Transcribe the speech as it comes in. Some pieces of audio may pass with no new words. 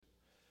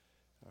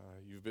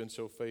You've been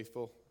so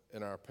faithful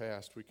in our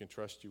past. We can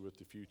trust you with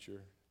the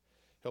future.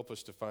 Help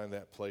us to find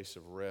that place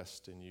of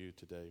rest in you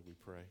today, we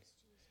pray.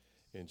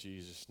 In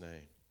Jesus'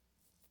 name,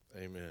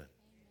 amen.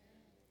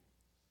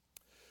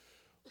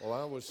 Well,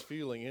 I was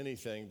feeling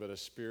anything but a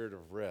spirit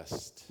of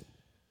rest.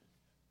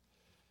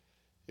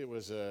 It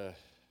was a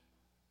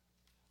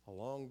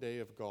long day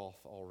of golf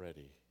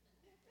already.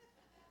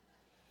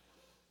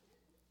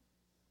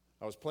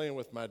 I was playing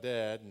with my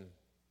dad, and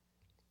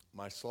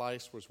my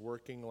slice was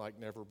working like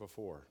never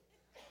before.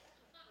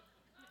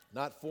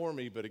 Not for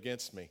me, but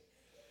against me.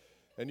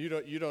 And you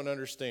don't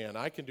understand.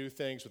 I can do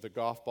things with a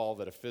golf ball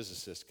that a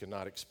physicist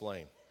cannot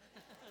explain.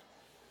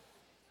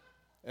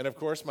 And of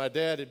course, my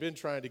dad had been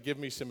trying to give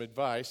me some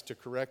advice to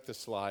correct the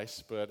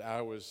slice, but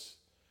I was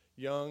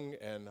young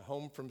and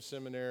home from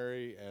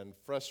seminary and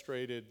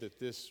frustrated that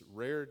this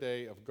rare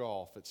day of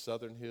golf at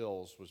Southern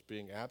Hills was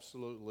being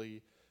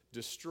absolutely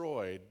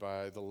destroyed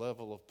by the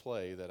level of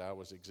play that I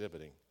was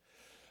exhibiting.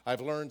 I've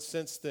learned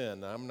since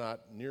then I'm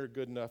not near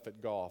good enough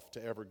at golf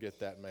to ever get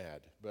that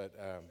mad, but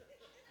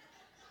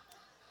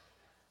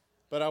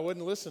I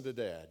wouldn't listen to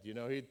Dad. You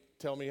know, he'd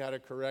tell me how to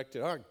correct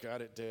it. I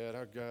got it, Dad,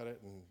 I got it,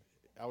 and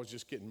I was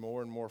just getting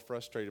more and more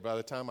frustrated. By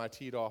the time I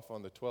teed off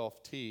on the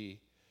 12th tee,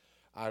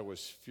 I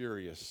was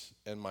furious,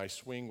 and my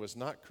swing was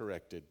not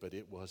corrected, but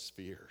it was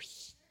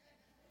fierce.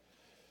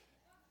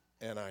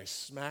 And I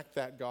smacked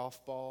that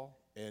golf ball,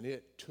 and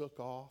it took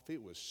off.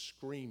 It was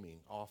screaming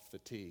off the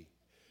tee.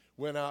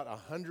 Went out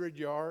 100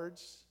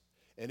 yards,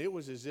 and it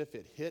was as if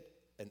it hit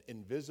an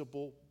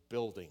invisible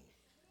building.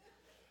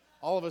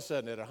 All of a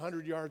sudden, at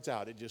 100 yards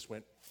out, it just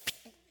went,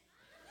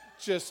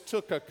 just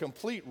took a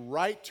complete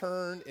right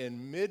turn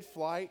in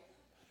mid-flight,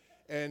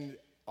 and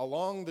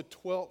along the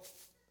 12th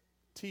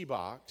tee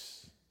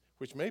box,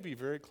 which may be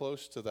very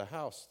close to the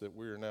house that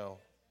we're now,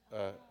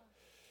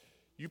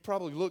 you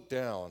probably look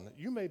down.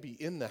 You may be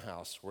in the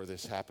house where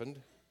this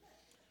happened.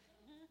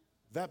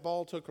 That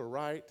ball took a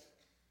right,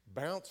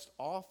 bounced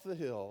off the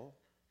hill,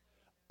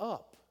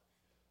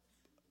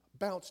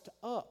 bounced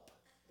up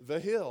the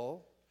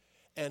hill,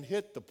 and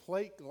hit the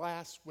plate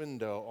glass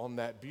window on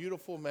that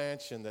beautiful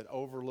mansion that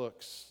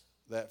overlooks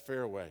that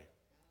fairway.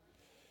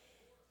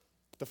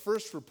 The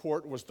first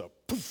report was the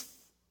poof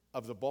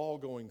of the ball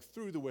going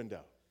through the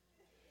window.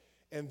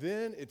 And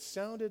then it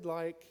sounded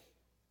like,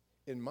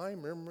 in my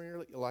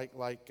memory,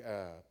 like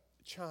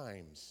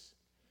chimes.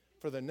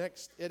 For the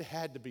next, it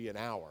had to be an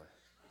hour.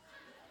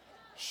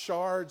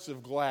 Shards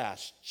of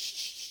glass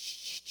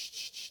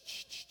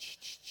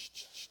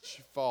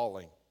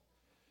falling.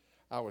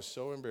 I was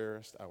so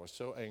embarrassed. I was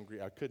so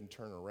angry. I couldn't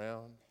turn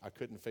around. I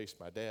couldn't face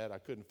my dad. I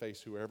couldn't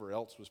face whoever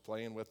else was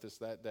playing with us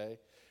that day,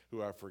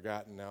 who I've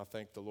forgotten now,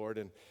 thank the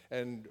Lord.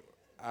 And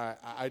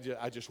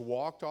I just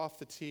walked off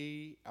the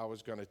tee. I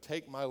was going to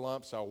take my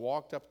lumps. I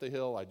walked up the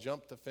hill. I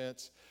jumped the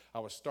fence. I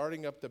was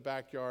starting up the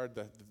backyard.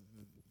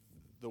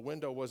 The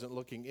window wasn't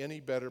looking any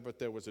better, but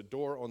there was a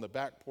door on the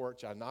back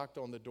porch. I knocked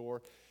on the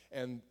door,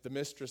 and the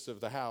mistress of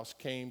the house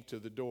came to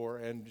the door,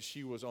 and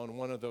she was on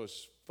one of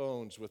those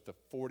phones with the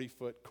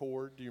 40-foot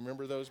cord. Do you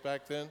remember those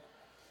back then?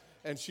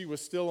 And she was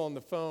still on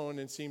the phone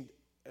and seemed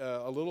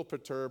a little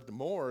perturbed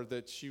more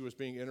that she was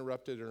being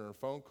interrupted in her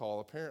phone call.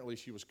 Apparently,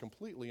 she was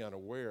completely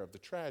unaware of the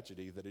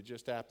tragedy that had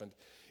just happened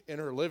in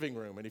her living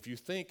room. And if you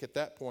think at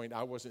that point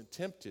I wasn't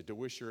tempted to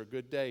wish her a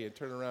good day and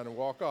turn around and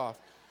walk off,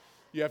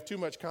 you have too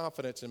much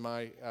confidence in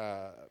my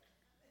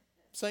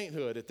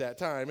sainthood at that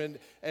time.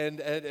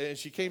 And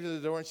she came to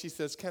the door and she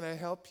says, "Can I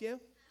help you?"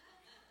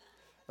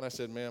 And I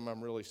said, "Ma'am,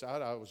 I'm really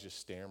sorry." I was just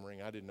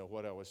stammering. I didn't know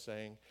what I was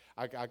saying.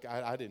 I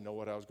didn't know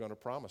what I was going to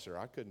promise her.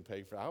 I couldn't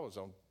pay for it. I was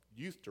on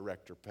youth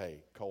director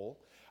pay, Cole.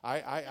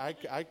 I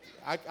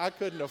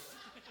couldn't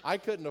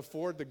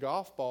afford the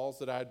golf balls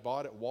that I had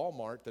bought at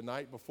Walmart the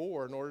night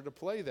before in order to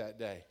play that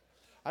day.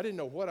 I didn't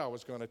know what I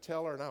was going to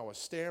tell her, and I was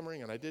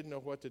stammering, and I didn't know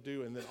what to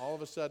do. And then all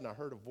of a sudden, I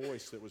heard a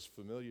voice that was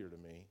familiar to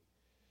me.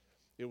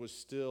 It was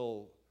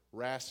still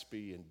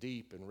raspy and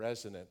deep and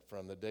resonant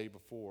from the day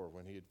before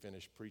when he had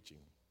finished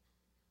preaching.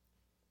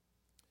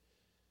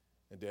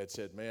 And Dad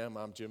said, "Ma'am,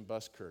 I'm Jim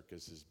Buskirk,"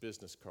 as his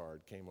business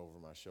card came over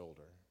my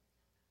shoulder.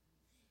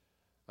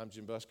 "I'm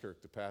Jim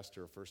Buskirk, the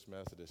pastor of First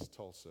Methodist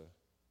Tulsa.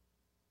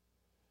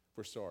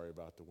 We're sorry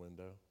about the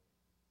window,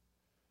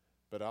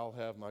 but I'll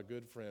have my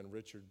good friend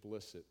Richard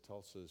Blissett,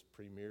 Tulsa's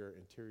premier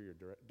interior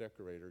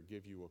decorator,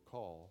 give you a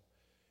call,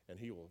 and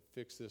he will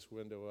fix this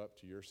window up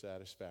to your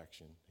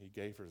satisfaction." He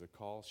gave her the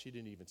call. She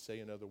didn't even say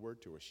another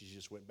word to her. She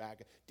just went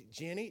back.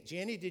 Jenny,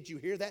 did you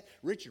hear that?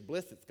 Richard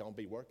Blissett's going to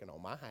be working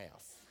on my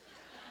house."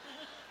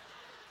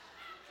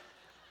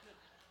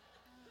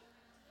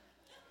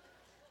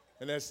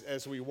 And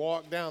as we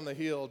walked down the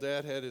hill,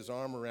 Dad had his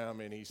arm around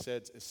me, and he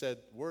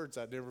said words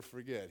I'd never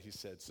forget. He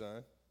said,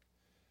 "Son,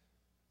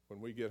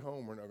 when we get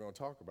home, we're not going to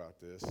talk about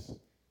this.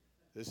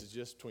 This is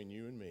just between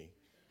you and me."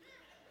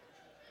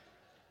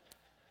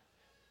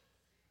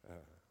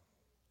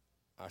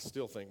 I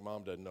still think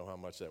Mom doesn't know how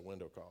much that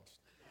window cost.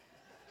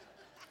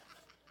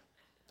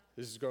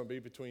 This is going to be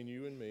between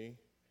you and me.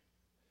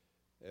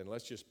 And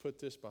let's just put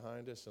this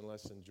behind us and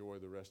let's enjoy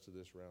the rest of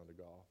this round of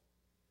golf.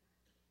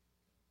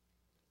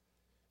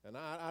 And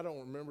I don't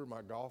remember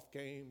my golf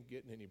game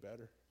getting any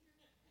better.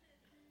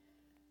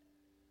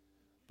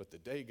 But the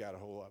day got a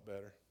whole lot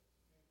better.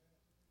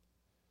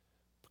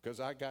 Because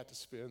I got to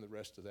spend the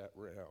rest of that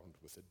round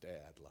with a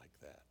dad like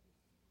that.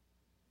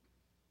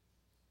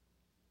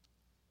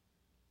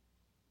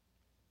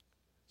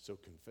 So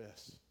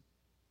confess.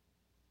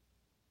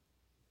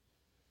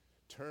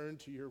 Turn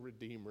to your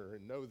Redeemer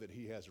and know that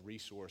he has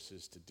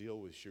resources to deal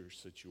with your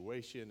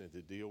situation and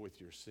to deal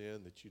with your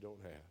sin that you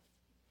don't have.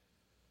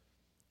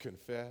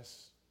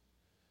 Confess.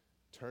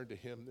 Turn to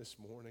him this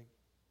morning.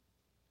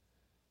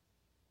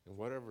 And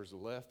whatever's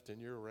left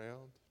in your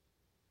round,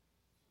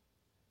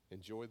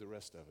 enjoy the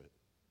rest of it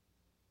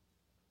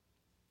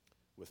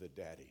with a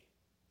daddy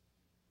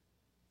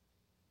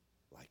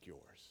like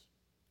yours.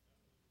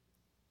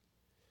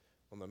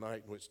 On the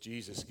night in which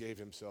Jesus gave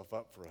himself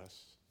up for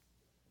us,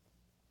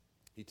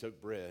 he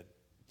took bread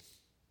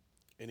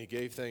and he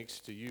gave thanks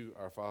to you,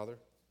 our Father,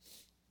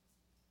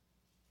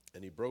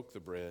 and he broke the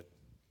bread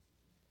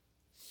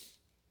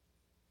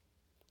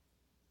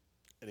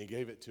and he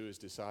gave it to his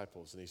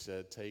disciples and he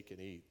said, "Take and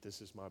eat.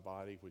 This is my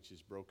body which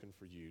is broken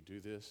for you. Do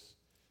this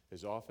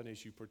as often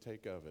as you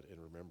partake of it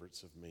in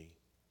remembrance of me."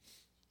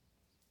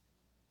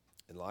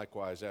 And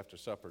likewise, after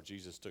supper,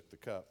 Jesus took the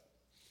cup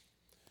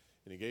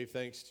and he gave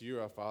thanks to you,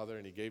 our Father,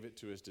 and he gave it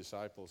to his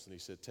disciples, and he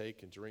said,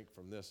 "Take and drink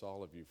from this,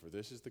 all of you, for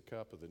this is the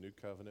cup of the new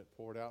covenant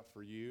poured out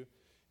for you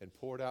and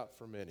poured out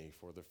for many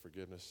for the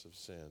forgiveness of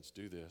sins.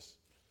 Do this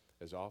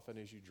as often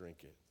as you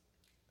drink it."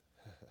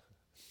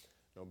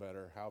 No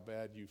matter how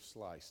bad you've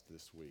sliced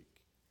this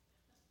week,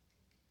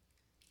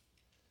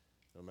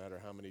 no matter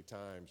how many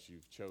times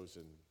you've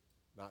chosen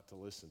not to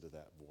listen to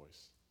that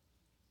voice,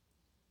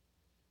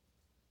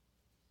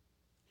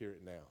 hear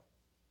it now.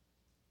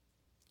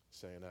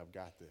 Saying, "I've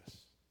got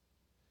this,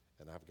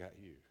 and I've got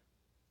you."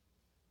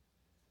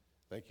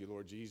 Thank you,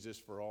 Lord Jesus,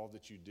 for all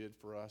that you did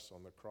for us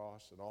on the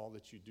cross and all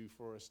that you do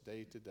for us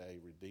day to day,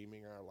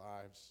 redeeming our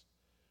lives,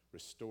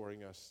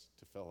 restoring us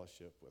to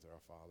fellowship with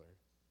our Father.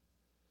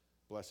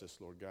 Bless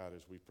us, Lord God,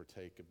 as we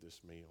partake of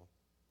this meal.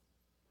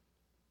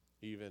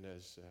 Even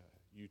as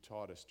you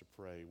taught us to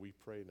pray, we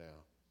pray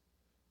now,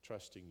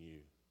 trusting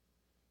you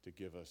to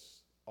give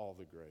us all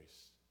the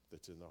grace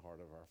that's in the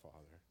heart of our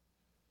Father.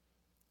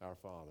 Our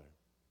Father,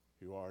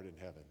 who art in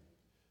heaven,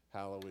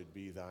 hallowed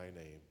be thy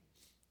name.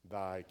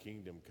 Thy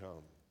kingdom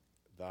come,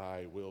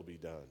 thy will be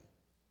done,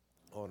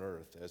 on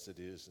earth as it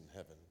is in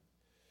heaven.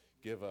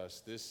 Give us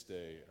this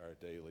day our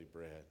daily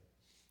bread,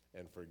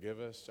 and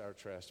forgive us our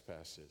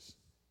trespasses,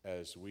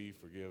 as we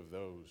forgive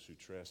those who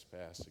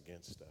trespass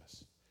against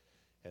us.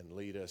 And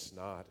lead us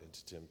not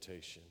into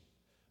temptation,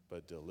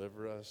 but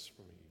deliver us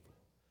from evil.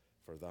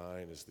 For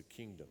thine is the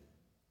kingdom,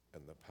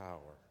 and the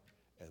power,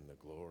 and the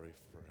glory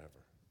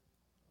forever.